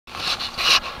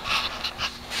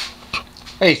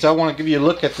Hey, so I want to give you a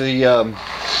look at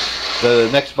the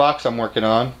next box I'm working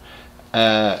on,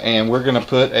 and we're going to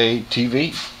put a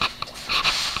TV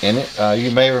in it. You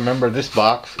may remember this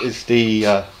box is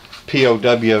the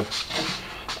POW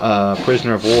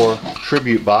Prisoner of War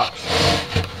tribute box.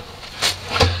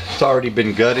 It's already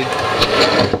been gutted.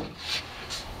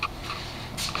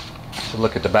 So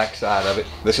look at the back side of it.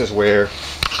 This is where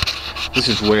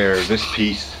this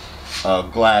piece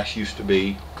of glass used to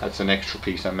be. That's an extra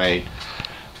piece I made.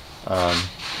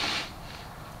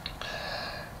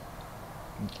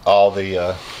 All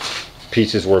the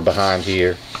pieces were behind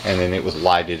here, and then it was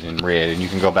lighted in red, and you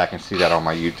can go back and see that on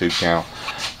my YouTube channel.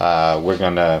 We're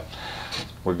gonna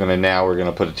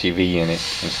put a TV in it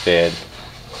instead.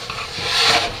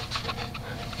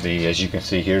 As you can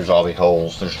see, here's all the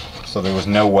holes. So there was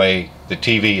no way, the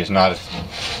TV is not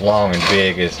as long and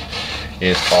big as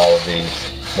all of these,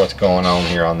 what's going on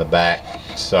here on the back.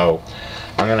 So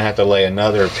I'm gonna have to lay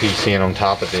another piece in on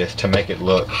top of this to make it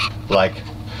look like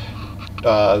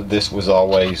this was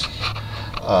always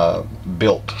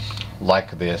built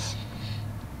like this.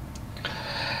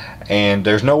 And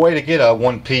there's no way to get a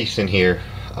one piece in here.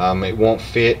 It won't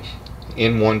fit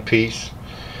in one piece,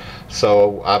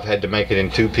 so I've had to make it in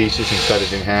two pieces and cut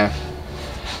it in half,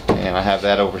 and I have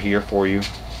that over here for you.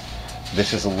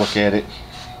 This is a look at it.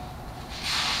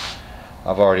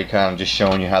 I've already kind of just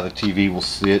shown you how the TV will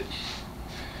sit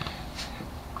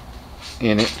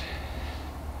in it,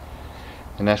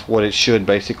 and that's what it should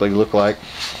basically look like.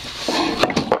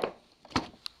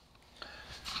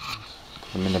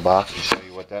 Put them in the box and show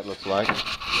you what that looks like.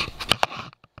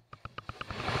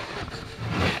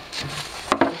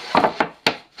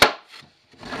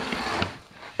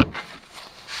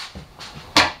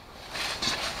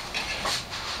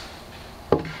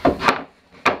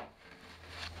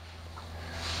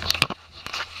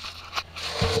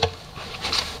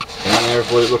 There's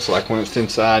what it looks like when it's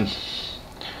inside.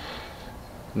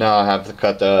 Now I have to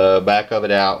cut the back of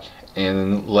it out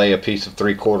and lay a piece of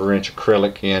 3/4 inch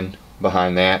acrylic in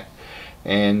behind that,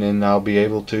 and then I'll be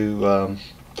able to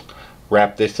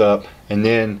wrap this up. And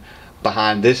then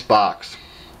behind this box,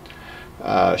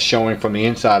 showing from the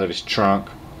inside of his trunk,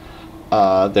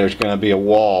 there's going to be a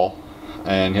wall,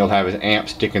 and he'll have his amp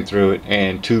sticking through it,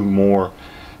 and two more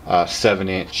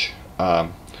 7-inch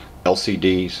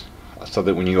LCDs, so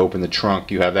that when you open the trunk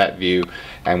you have that view,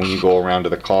 and when you go around to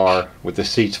the car with the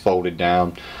seats folded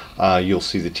down, you'll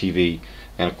see the TV.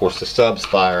 And of course the subs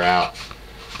fire out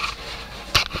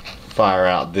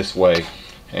this way,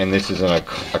 and this is a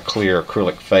clear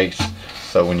acrylic face,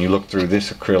 so when you look through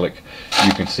this acrylic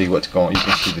you can see what's going, you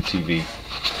can see the TV.